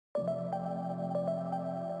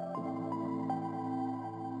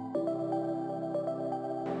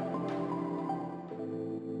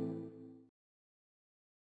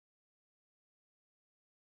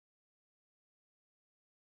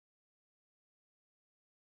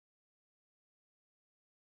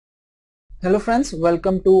Hello friends,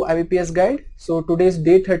 welcome to IBPS guide. So today is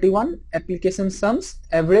day 31, application sums,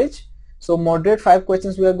 average. So moderate 5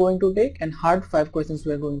 questions we are going to take and hard 5 questions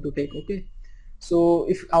we are going to take. Okay. So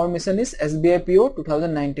if our mission is SBI PO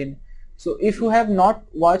 2019. So if you have not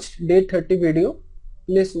watched day 30 video,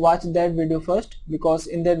 please watch that video first, because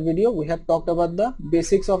in that video we have talked about the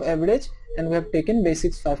basics of average and we have taken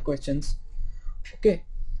basics 5 questions. Okay.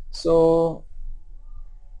 So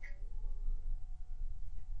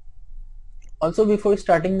also, before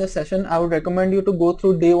starting the session, I would recommend you to go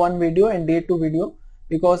through day 1 video and day 2 video,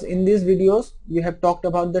 because in these videos we have talked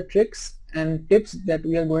about the tricks and tips that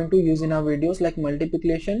we are going to use in our videos, like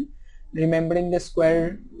multiplication, remembering the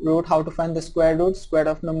square root, how to find the square root, square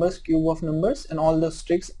of numbers, cube of numbers, and all those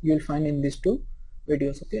tricks you will find in these 2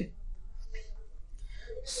 videos. Okay.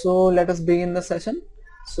 So let us begin the session.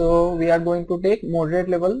 So we are going to take moderate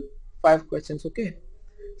level 5 questions. Okay.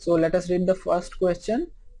 So let us read the first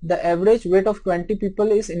question. The average weight of 20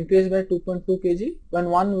 people is increased by 2.2 kg when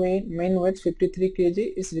one main weight 53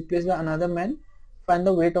 kg is replaced by another man. Find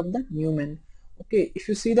the weight of the new man. Okay, if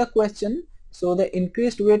you see the question, so the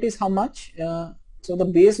increased weight is how much? So the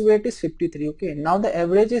base weight is 53. Okay, now the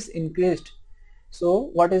average is increased. So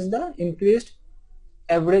what is the increased?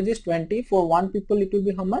 Average is 20. For one people it will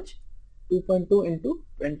be how much? 2.2 into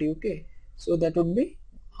 20. Okay, so that would be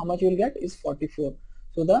how much you will get is 44.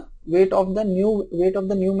 So the weight of the new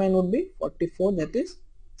man would be 44, that is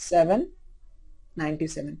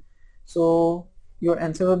 797. So your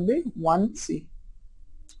answer would be 1D.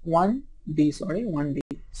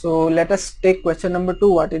 So let us take question number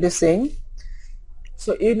 2, what it is saying.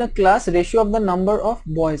 So in a class, ratio of the number of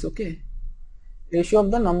boys, okay, ratio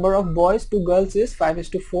of the number of boys to girls is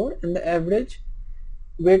 5:4 and the average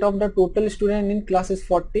weight of the total student in class is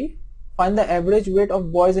 40. Find the average weight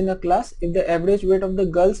of boys in a class if the average weight of the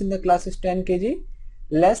girls in the class is 10 kg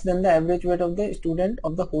less than the average weight of the student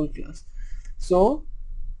of the whole class. So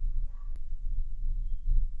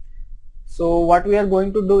what we are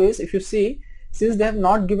going to do is, if you see, since they have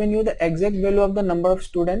not given you the exact value of the number of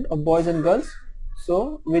student of boys and girls,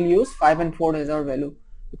 so we'll use 5 and 4 as our value,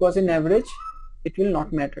 because in average it will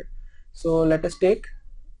not matter. So let us take,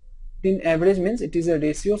 in average means it is a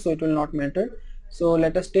ratio, so it will not matter. So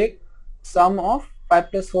let us take sum of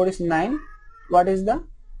 5 plus 4 is 9. What is the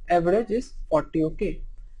average is 40. Okay,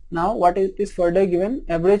 now what is further given?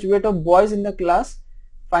 Average weight of boys in the class.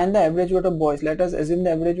 Find the average weight of boys. Let us assume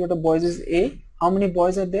the average weight of boys is A. How many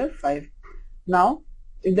boys are there? 5. Now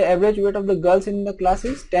if the average weight of the girls in the class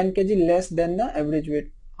is 10 kg less than the average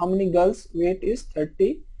weight, how many girls weight is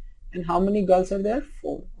 30 and how many girls are there?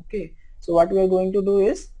 4. Okay, so what we are going to do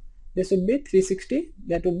is, this would be 360,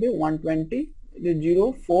 that would be 120,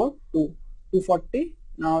 0, 4, 2, 240.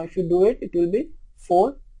 Now if you do it, it will be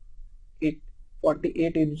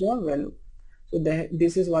 48 is your value. So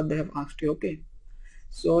this is what they have asked you. Okay,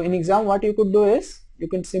 so in exam what you could do is, you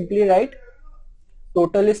can simply write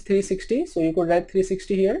total is 360, so you could write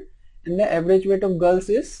 360 here, and the average weight of girls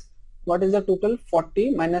is, what is the total?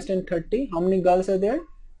 40 minus 10, 30. How many girls are there?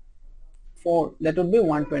 4, that would be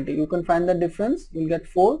 120. You can find the difference, you will get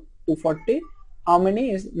 4, 240. How many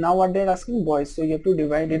is, now what they are asking? Boys, so you have to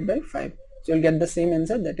divide it by 5, so you'll get the same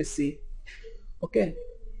answer, that is C. Okay,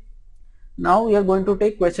 now we are going to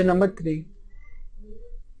take question number 3.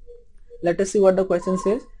 Let us see what the question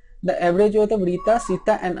says. The average weight of Rita,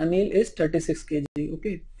 Seetha and Anil is 36 kg.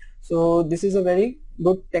 Okay, so this is a very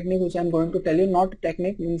good technique which I am going to tell you. Not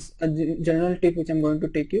technique, means a general tip which I am going to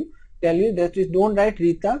tell you that is, don't write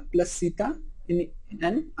Rita plus Seetha and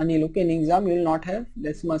Anil. Okay, in exam you will not have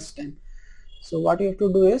this much time. So what you have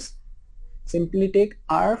to do is simply take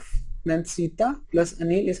R, then Seetha plus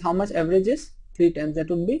Anil is how much average is? 3 times, that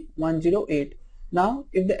would be 108. Now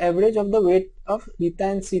if the average of the weight of Rita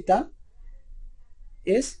and Seetha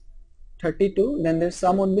is 32, then their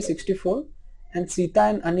sum would be 64, and Seetha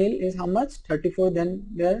and Anil is how much? 34, then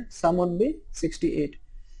their sum would be 68.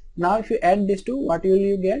 Now if you add these two, what will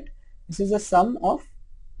you get? This is the sum of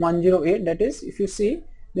 108, that is, if you see,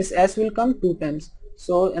 this S will come 2 times.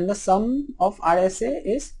 So and the sum of RSA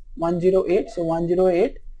is 108, so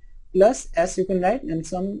 108 plus S you can write, and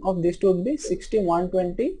sum of these two would be 60,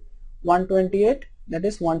 120, 128, that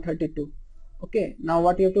is 132. Okay, now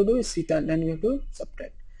what you have to do is Seetha, then you have to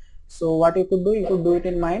subtract. So what you could do, you could do it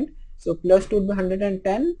in mind. So plus 2 would be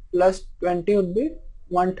 110, plus 20 would be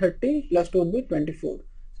 130, plus 2 would be 24.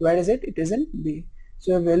 So where is it? It is in B.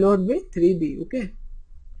 So your value would be 3B. Okay,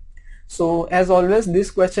 so as always, this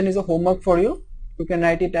question is a homework for you. You can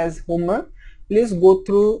write it as homework. Please go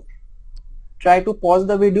through, try to pause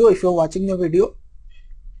the video if you are watching the video,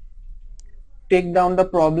 take down the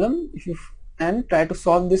problem and try to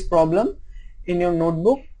solve this problem. in your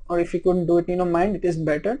notebook, or if you couldn't do it in your mind, it is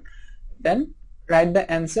better. Then write the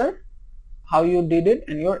answer, how you did it,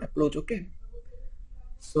 and your approach. Okay,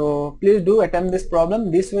 so please do attempt this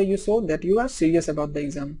problem. This way you show that you are serious about the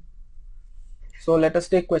exam. So let us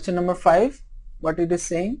take question number 5. What it is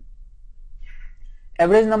saying: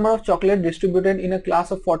 average number of chocolate distributed in a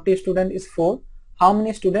class of 40 students is 4. How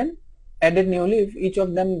many students added newly if each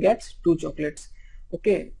of them gets 2 chocolates?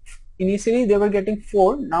 Okay, initially they were getting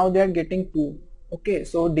 4, now they are getting 2. Okay,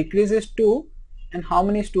 so decrease is 2, and how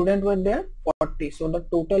many students were there? 40. So the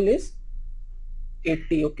total is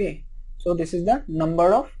 80. Okay, so this is the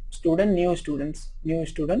number of new students.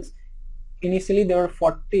 Initially there were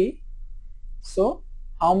 40. So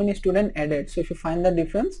how many students added? So if you find the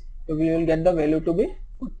difference, you will get the value to be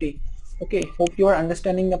 40. Okay, hope you are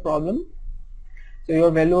understanding the problem. So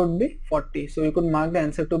your value would be 40. So you could mark the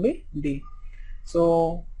answer to be D.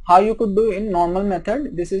 So how you could do in normal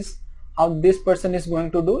method, this is how this person is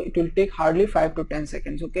going to do. It will take hardly 5 to 10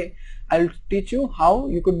 seconds. Okay, I'll teach you how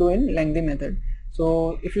you could do in lengthy method.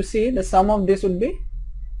 So if you see, the sum of this would be,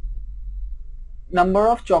 number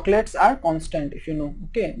of chocolates are constant, if you know.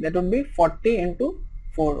 Okay, that would be 40 into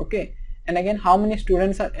 4. Okay, and again, how many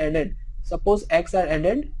students are added? Suppose X are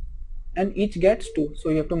added and each gets 2, so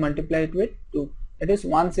you have to multiply it with 2. That is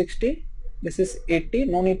 160. This is 80.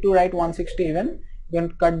 No need to write 160 even. You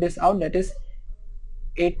can cut this out. That is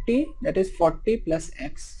 80. That is 40 plus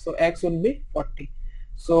X. So X would be 40.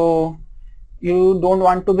 So you don't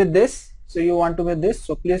want to be this, so you want to be this.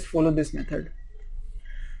 So please follow this method.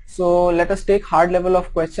 So let us take hard level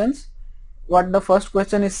of questions. What the first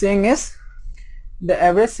question is saying is, the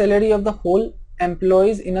average salary of the whole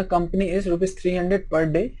employees in a company is rupees 300 per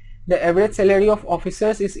day. The average salary of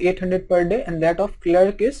officers is 800 per day, and that of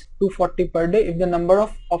clerk is 240 per day. If the number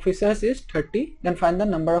of officers is 30, then find the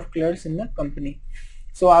number of clerks in the company.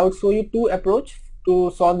 So I would show you 2 approaches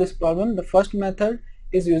to solve this problem. The first method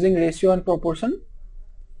is using ratio and proportion.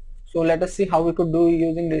 So let us see how we could do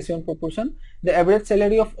using ratio and proportion. The average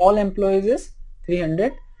salary of all employees is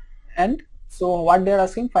 300, and so what they are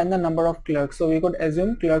asking, find the number of clerks. So we could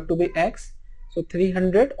assume clerk to be X. So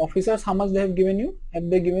 300 officers, how much they have given you? Have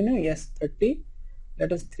they given you? Yes, 30.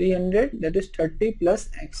 That is 300. That is 30 plus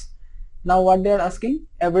X. Now what they are asking,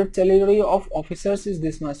 average salary of officers is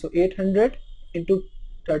this much. So 800 into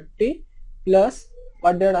 30 plus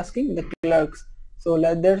what they are asking, the clerks. So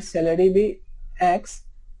let their salary be X.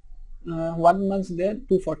 What much there?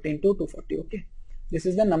 240 into 240. Okay, this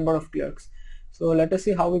is the number of clerks. So let us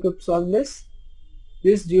see how we could solve this.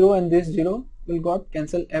 This 0 and this 0 will got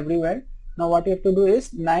cancel everywhere. Now what you have to do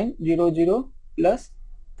is 900 plus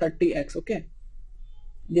 30x. Okay,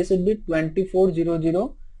 this would be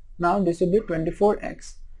 2400. Now this would be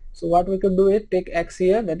 24x. So what we could do is take x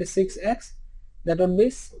here, that is 6x. That would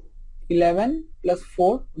be 11 plus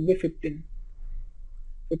 4 would be 15.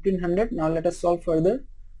 1500. Now let us solve further.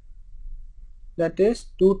 That is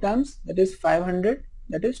 2 times, that is 500,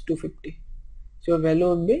 that is 250. So your value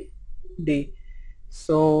would be D.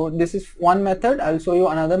 So this is one method. I will show you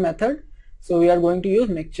another method. So we are going to use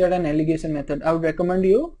mixture and alligation method. I would recommend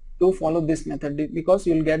you to follow this method because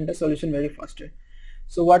you will get the solution very faster.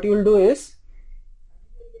 So what you will do is,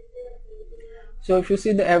 so if you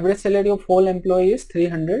see, the average salary of whole employee is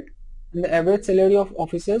 300, and the average salary of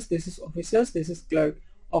officers, this is officers, this is clerk.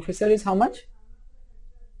 Officer is how much?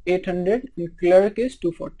 800, and clerk is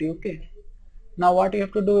 240. Okay, now what you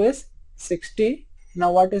have to do is 60.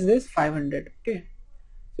 Now what is this? 500. Okay,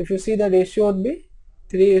 so if you see, the ratio would be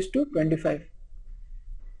 3:25.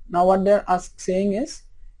 Now what they are saying is,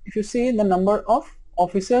 if you see, the number of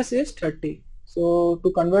officers is 30. So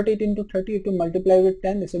to convert it into 30, you have to multiply with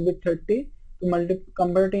 10. This will be 30. To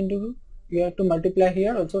convert into, you have to multiply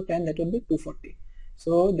here also 10. That will be 240.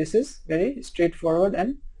 So this is very straightforward,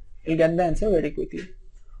 and you'll get the answer very quickly.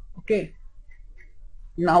 Okay,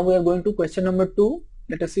 now we are going to question number 2.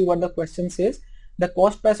 Let us see what the question says. The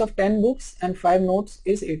cost price of 10 books and 5 notes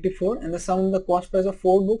is 84, and the sum of the cost price of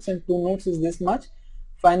 4 books and 2 notes is this much.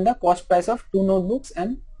 Find the cost price of 2 notebooks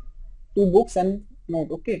and 2 books and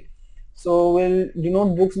note. Okay, so we'll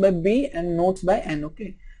denote books by B and notes by N.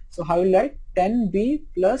 Okay, so how you write? 10B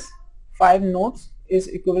plus 5 notes is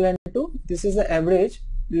equivalent to, this is the average.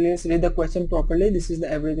 Let's read the question properly. This is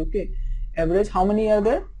the average. Okay, average, how many are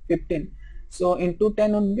there? 15. So into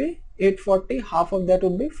 10 would be 840. Half of that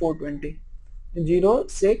would be 420. 0,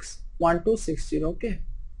 6, 1, 2, 6, 0. Okay,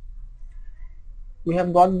 we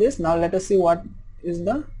have got this. Now let us see what is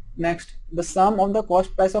the next. The sum of the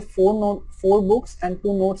cost price of 4 books and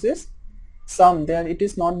 2 notes is sum. There it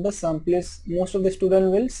is not the sum. Please, most of the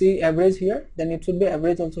student will see average here, then it should be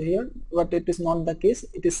average also here, but it is not the case.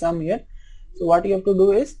 It is sum here. So what you have to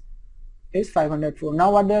do is 504.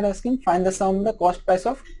 Now what they are asking, find the sum of the cost price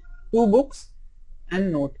of 2 books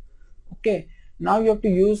and note. Okay, now you have to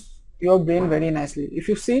use your brain very nicely. If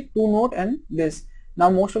you see 2 note and this, now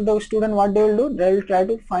most of the student, what they will do, they will try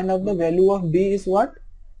to find out the value of B is what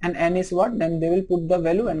and N is what, then they will put the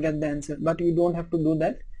value and get the answer, but you don't have to do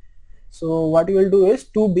that. So what you will do is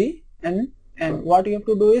 2B and N. What you have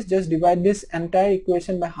to do is just divide this entire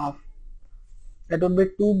equation by half. That would be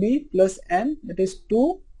 2B plus N, that is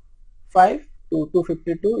 252.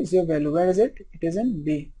 252 is your value. Where is it? It is in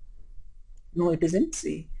B. No, it is in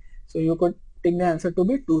C. So you could take the answer to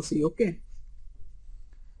be 2C. Okay.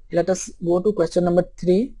 Let us go to question number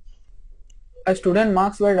 3. A student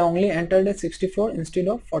marks were wrongly entered as 64 instead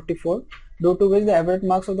of 44, due to which the average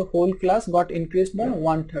marks of the whole class got increased by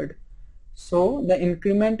 1/3. So the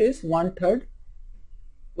increment is 1/3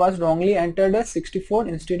 was wrongly entered as 64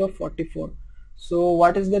 instead of 44. So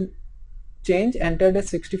what is the change? Entered as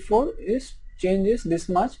 64 is change is this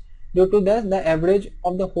much. Due to that, the average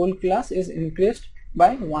of the whole class is increased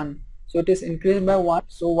by 1. So it is increased by 1.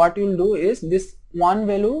 So what you will do is this 1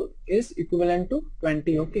 value is equivalent to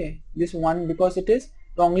 20. Okay, this 1, because it is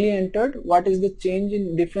wrongly entered, what is the change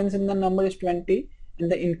in difference in the number is 20,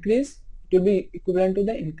 and the increase, it will be equivalent to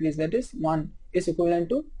the increase, that is 1 is equivalent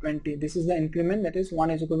to 20. This is the increment, that is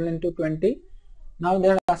 1 is equivalent to 20. Now they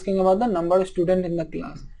are asking about the number of students in the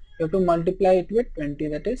class. You have to multiply it with 20,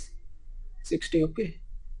 that is 60. Okay,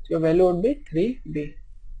 so your value would be 3B.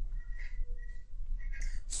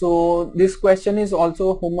 So this question is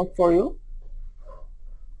also homework for you.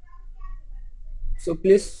 So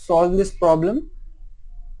please solve this problem.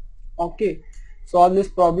 Okay, solve this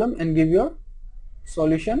problem and give your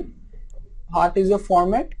solution. What is your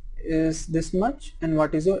format is this much, and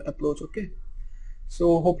what is your approach. Okay,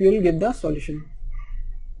 so hope you will get the solution,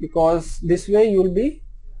 because this way you will be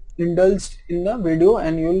indulged in the video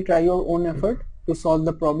and you will try your own effort to solve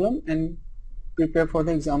the problem and prepare for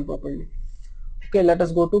the exam properly. Okay, let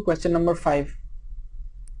us go to question number 5.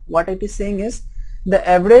 What it is saying is the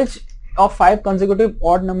average of 5 consecutive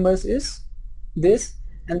odd numbers is this,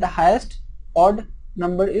 and the highest odd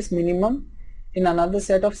number is minimum in another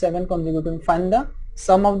set of 7 consecutive. Find the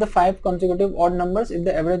sum of the 5 consecutive odd numbers if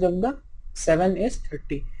the average of the 7 is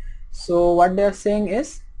 30. So what they are saying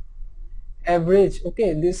is average.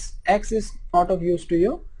 Okay, this x is not of use to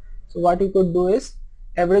you. So what you could do is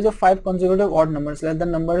average of 5 consecutive odd numbers. Let the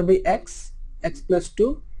number be x, x plus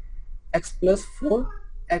 2, x plus 4,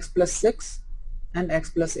 x plus 6 and x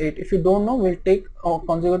plus 8. If you don't know, we'll take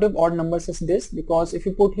consecutive odd numbers as this, because if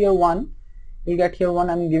you put here 1, you'll get here 1.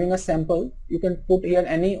 I'm giving a sample. You can put here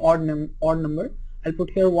any odd number. I'll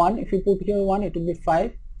put here 1. If you put here 1, it will be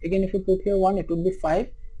 5. Again, if you put here 1, it will be 5,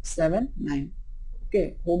 7, 9.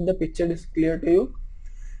 Okay, hope the picture is clear to you.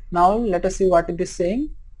 Now let us see what it is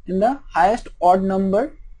saying. In the highest odd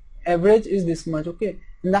number, average is this much. Okay,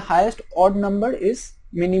 in the highest odd number is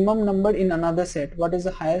minimum number in another set. What is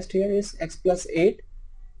the highest here is x plus 8.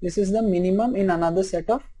 This is the minimum in another set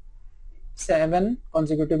of 7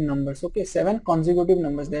 consecutive numbers. Okay, 7 consecutive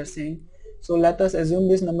numbers they are saying. So let us assume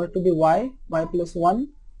this number to be y plus 1,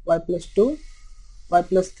 y plus 2, y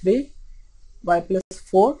plus 3, y plus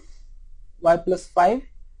 4, y plus 5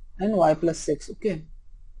 and y plus 6. Okay,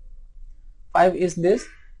 5 is this.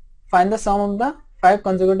 Find the sum of the 5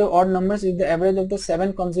 consecutive odd numbers if the average of the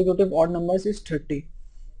 7 consecutive odd numbers is 30.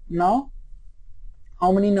 Now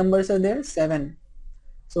how many numbers are there? 7.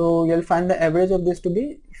 So you'll find the average of this to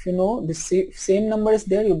be, if you know the same number is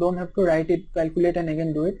there, you don't have to write it, calculate and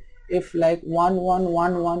again do it. If like 1 1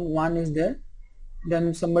 1 1 1 is there,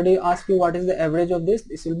 then somebody asks you what is the average of this,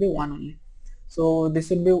 this will be 1 only. So this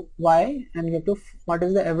will be y, and you have to, what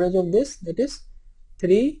is the average of this? That is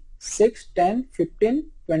 3, 6, 10,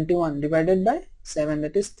 15, 21 divided by 7,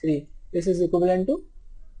 that is 3. This is equivalent to,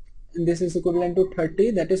 and this is equivalent to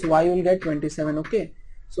 30, that is y will get 27. Okay,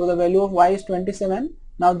 so the value of y is 27.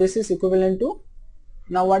 Now this is equivalent to,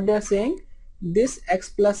 now what they are saying, this x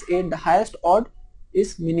plus 8, the highest odd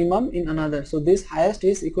is minimum in another. So this highest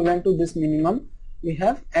is equivalent to this minimum. We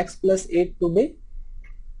have x plus 8 to be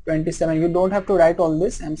 27. You don't have to write all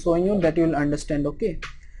this, I am showing you that you will understand. Okay,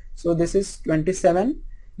 so this is 27,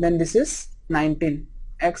 then this is 19.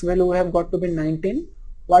 X value we have got to be 19.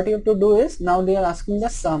 What you have to do is, now they are asking the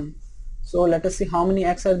sum. So let us see how many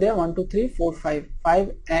x are there. 1 2 3 4 5.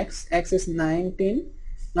 5x, x is 19.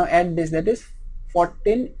 Now add this, that is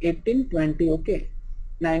 14, 18, 20. Okay,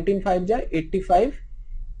 19 5 ja 85,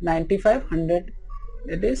 95, 100,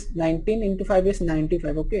 that is 19 into 5 is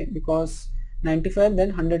 95. Okay, because 95, then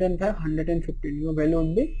 105, 115, your value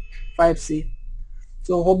would be 5C.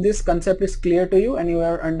 So hope this concept is clear to you and you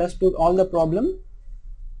have understood all the problem.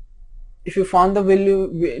 If you found the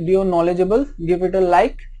video knowledgeable, give it a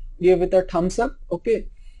like, give it a thumbs up, okay,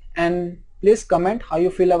 and please comment how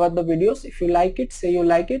you feel about the videos. If you like it, say you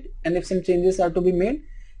like it, and if some changes are to be made,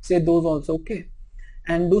 say those also, okay.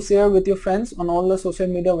 And do share with your friends on all the social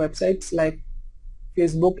media websites like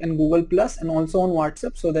Facebook and Google Plus, and also on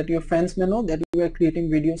WhatsApp, so that your friends may know that you are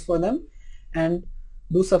creating videos for them. And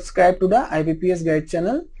do subscribe to the IBPS guide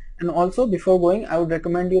channel. And also, before going, I would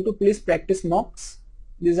recommend you to please practice mocks.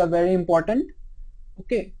 These are very important,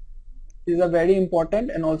 okay, these are very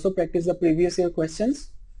important. And also practice the previous year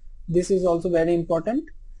questions. This is also very important.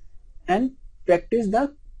 And practice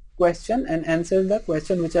the question and answer the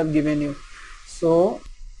question which I have given you, so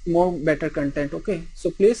more better content, okay.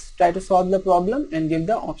 So please try to solve the problem and give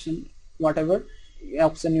the option, whatever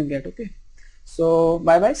option you get, okay. So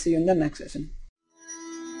bye bye, see you in the next session.